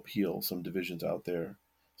actually help heal some divisions out there.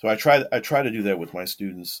 So I try to do that with my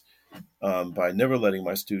students, by never letting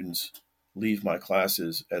my students leave my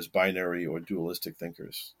classes as binary or dualistic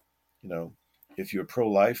thinkers. You know, if you're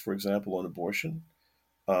pro-life, for example, on abortion,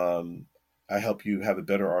 um, I help you have a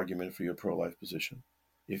better argument for your pro-life position.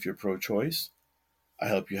 If you're pro-choice, I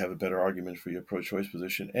help you have a better argument for your pro-choice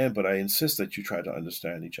position. But I insist that you try to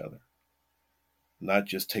understand each other, not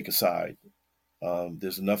just take a side.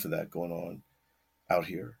 There's enough of that going on out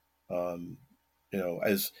here. Um,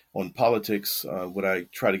 as on politics, what I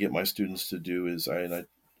try to get my students to do is, I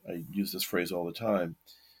use this phrase all the time.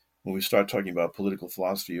 When we start talking about political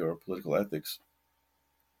philosophy or political ethics,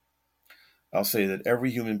 I'll say that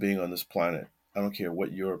every human being on this planet, I don't care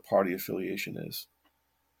what your party affiliation is,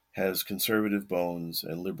 has conservative bones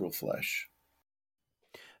and liberal flesh.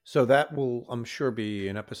 So that will, I'm sure, be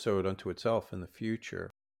an episode unto itself in the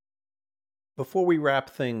future. Before we wrap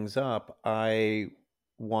things up, I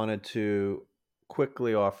wanted to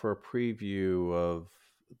quickly offer a preview of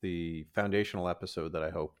the foundational episode that I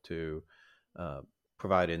hope to uh,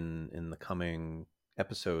 provide in the coming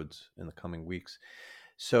episodes in the coming weeks.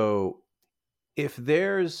 So, if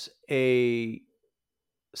there's a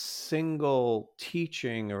single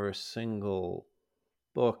teaching or a single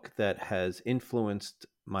book that has influenced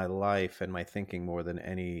my life and my thinking more than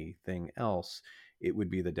anything else, it would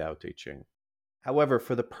be the Tao Te Ching. However,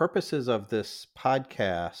 for the purposes of this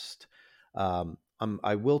podcast,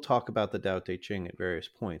 I will talk about the Tao Te Ching at various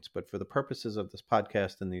points, but for the purposes of this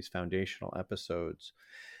podcast and these foundational episodes,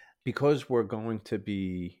 because we're going to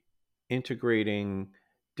be integrating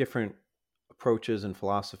different approaches and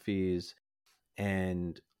philosophies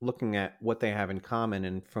and looking at what they have in common,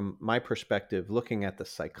 and from my perspective, looking at the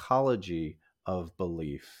psychology of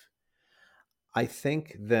belief, I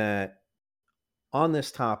think that on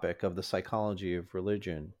this topic of the psychology of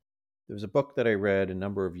religion, there was a book that I read a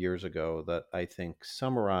number of years ago that I think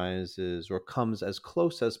summarizes or comes as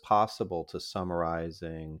close as possible to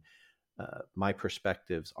summarizing my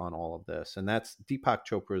perspectives on all of this. And that's Deepak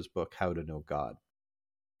Chopra's book, How to Know God.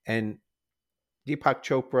 And Deepak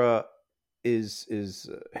Chopra is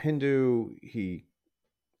Hindu. He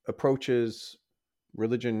approaches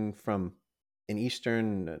religion from an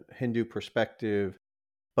Eastern Hindu perspective,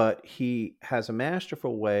 but he has a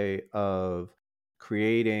masterful way of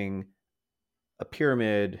creating a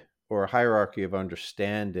pyramid or a hierarchy of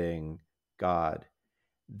understanding God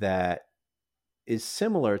that is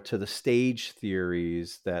similar to the stage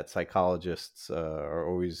theories that psychologists are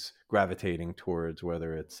always gravitating towards,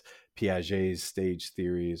 whether it's Piaget's stage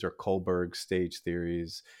theories or Kohlberg's stage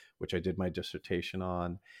theories, which I did my dissertation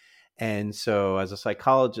on. And so, as a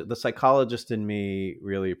psychologist, the psychologist in me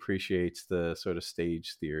really appreciates the sort of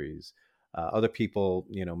stage theories. Other people,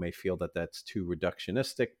 may feel that that's too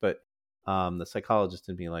reductionistic, but the psychologist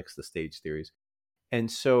in me likes the stage theories. And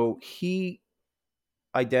so he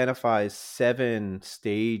identifies 7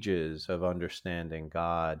 stages of understanding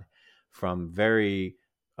God, from very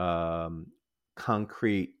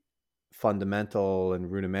concrete, fundamental,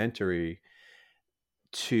 and rudimentary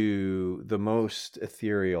to the most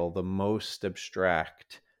ethereal, the most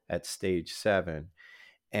abstract at stage 7.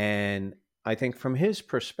 And I think from his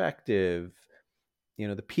perspective,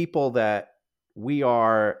 the people that we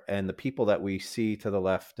are and the people that we see to the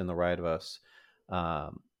left and the right of us,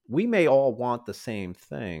 we may all want the same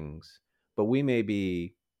things, but we may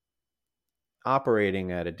be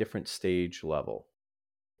operating at a different stage level.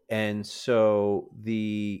 And so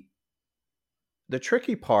the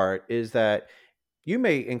tricky part is that you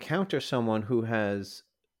may encounter someone who has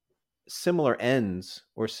similar ends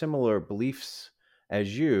or similar beliefs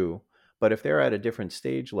as you, but if they're at a different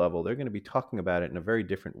stage level, they're going to be talking about it in a very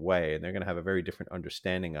different way, and they're going to have a very different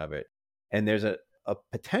understanding of it. And there's a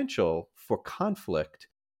potential for conflict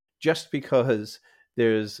just because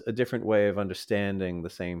there's a different way of understanding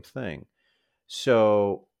the same thing.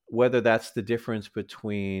 So whether that's the difference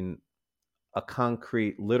between a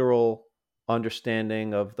concrete, literal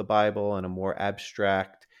understanding of the Bible and a more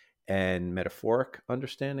abstract and metaphoric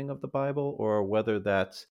understanding of the Bible, or whether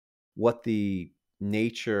that's what the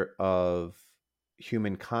nature of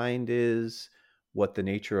humankind is, what the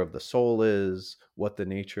nature of the soul is, what the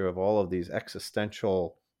nature of all of these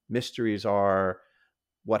existential mysteries are,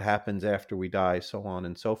 what happens after we die, so on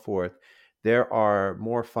and so forth. There are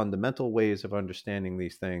more fundamental ways of understanding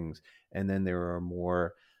these things, and then there are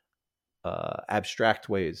more abstract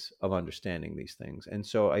ways of understanding these things. And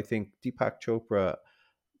so I think Deepak Chopra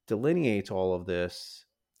delineates all of this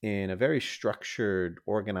in a very structured,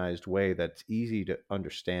 organized way that's easy to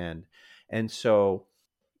understand. And so,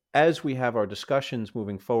 as we have our discussions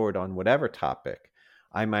moving forward on whatever topic,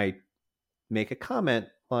 I might make a comment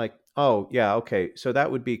like, oh, yeah, okay, so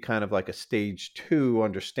that would be kind of like a stage 2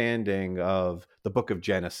 understanding of the book of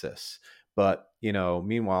Genesis. But,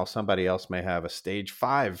 meanwhile, somebody else may have a stage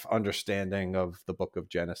 5 understanding of the book of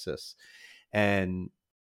Genesis. And,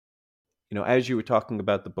 as you were talking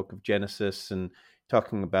about the book of Genesis and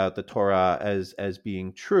talking about the Torah as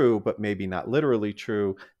being true, but maybe not literally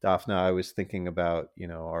true, Dafna, I was thinking about,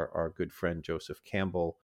 our good friend Joseph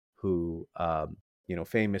Campbell, who,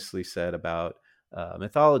 famously said about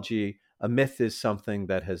mythology, a myth is something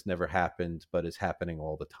that has never happened, but is happening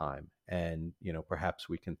all the time. And, perhaps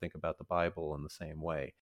we can think about the Bible in the same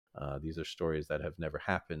way. These are stories that have never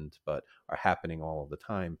happened, but are happening all of the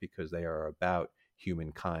time because they are about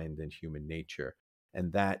humankind and human nature.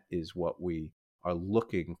 And that is what we are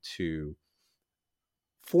looking to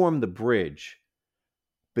form the bridge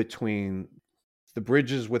between the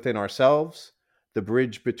bridges within ourselves, the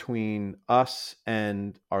bridge between us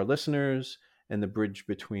and our listeners, and the bridge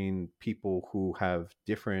between people who have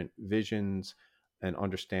different visions and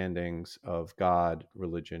understandings of God,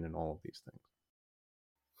 religion, and all of these things.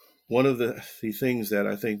 One of the things that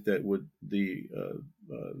I think that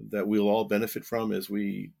that we'll all benefit from as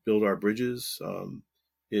we build our bridges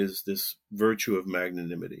is this virtue of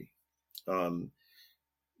magnanimity.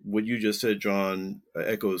 What you just said, John,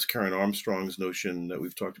 echoes Karen Armstrong's notion that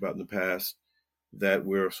we've talked about in the past, that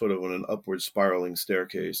we're sort of on an upward spiraling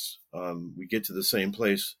staircase. We get to the same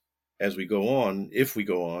place as we go on, if we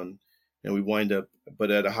go on, and we wind up,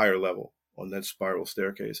 but at a higher level on that spiral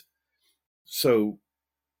staircase. So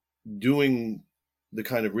doing the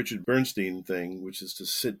kind of Richard Bernstein thing, which is to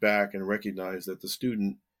sit back and recognize that the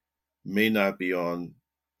student may not be on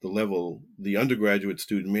the level, the undergraduate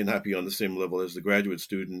student may not be on the same level as the graduate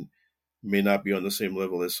student, may not be on the same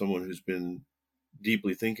level as someone who's been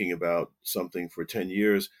deeply thinking about something for 10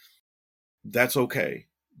 years. That's okay.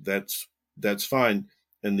 That's fine.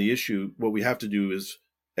 And the issue, what we have to do is,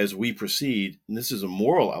 as we proceed, and this is a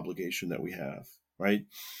moral obligation that we have, right,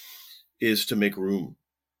 is to make room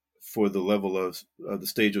for the level of the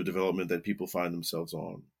stage of development that people find themselves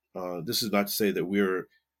on. This is not to say that we're,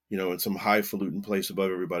 in some highfalutin place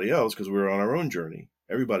above everybody else, because we're on our own journey.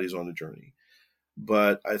 Everybody's on a journey.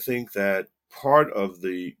 But I think that part of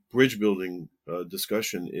the bridge building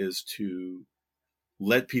discussion is to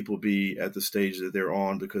let people be at the stage that they're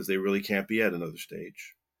on, because they really can't be at another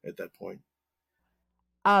stage at that point.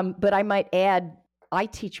 But I might add, I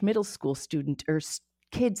teach middle school students or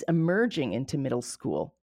kids emerging into middle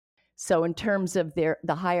school. So in terms of the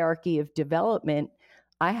hierarchy of development,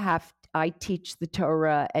 I teach the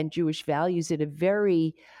Torah and Jewish values at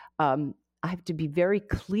I have to be very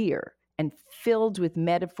clear and filled with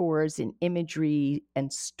metaphors and imagery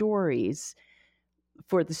and stories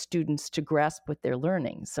for the students to grasp what they're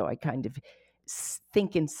learning. So I kind of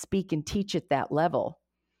think and speak and teach at that level,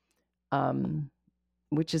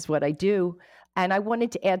 which is what I do. And I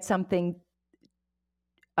wanted to add something.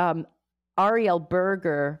 Ariel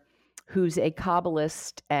Berger, who's a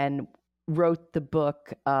Kabbalist and wrote the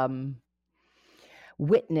book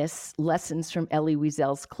Witness, Lessons from Elie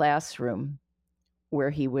Wiesel's Classroom, where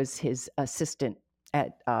he was his assistant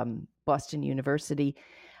at Boston University,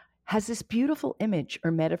 has this beautiful image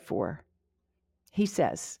or metaphor. He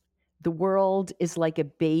says, "The world is like a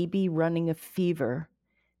baby running a fever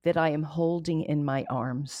that I am holding in my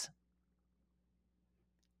arms."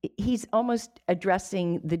 He's almost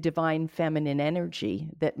addressing the divine feminine energy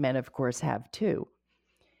that men, of course, have too.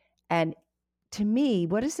 And to me,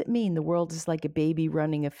 what does it mean? The world is like a baby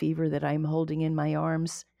running a fever that I'm holding in my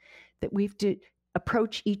arms, that we have to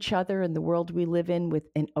approach each other and the world we live in with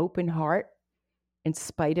an open heart, in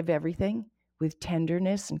spite of everything, with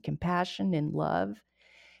tenderness and compassion and love,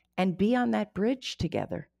 and be on that bridge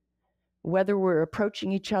together. Whether we're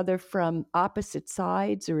approaching each other from opposite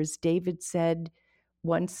sides, or as David said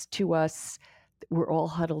once to us, we're all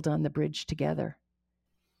huddled on the bridge together.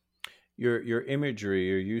 Your imagery,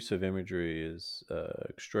 your use of imagery is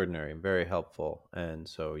extraordinary and very helpful. And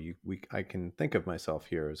so I can think of myself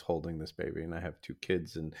here as holding this baby, and I have 2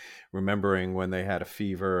 kids, and remembering when they had a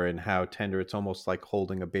fever and how tender. It's almost like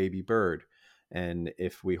holding a baby bird. And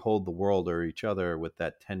if we hold the world or each other with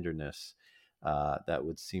that tenderness, that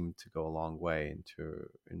would seem to go a long way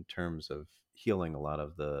in terms of healing a lot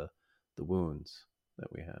of the wounds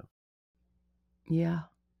that we have. Yeah,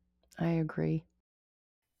 I agree.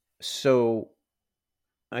 So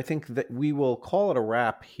I think that we will call it a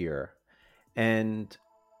wrap here. And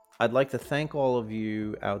I'd like to thank all of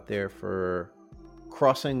you out there for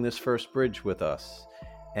crossing this first bridge with us.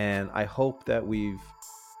 And I hope that we've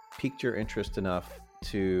piqued your interest enough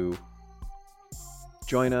to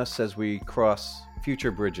join us as we cross future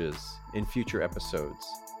bridges in future episodes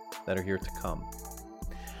that are here to come.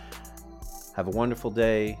 Have a wonderful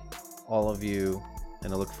day, all of you,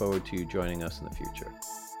 and I look forward to you joining us in the future.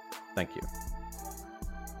 Thank you.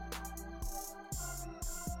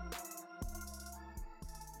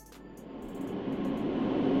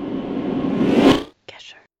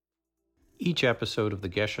 Gesher. Each episode of the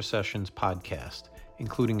Gesher Sessions podcast,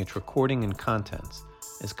 including its recording and contents,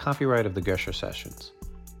 is copyright of the Gesher Sessions.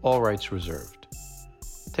 All rights reserved.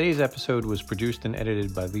 Today's episode was produced and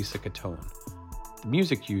edited by Lisa Catone. The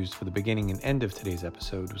music used for the beginning and end of today's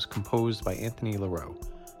episode was composed by Anthony Leroux,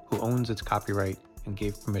 who owns its copyright and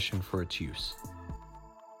gave permission for its use.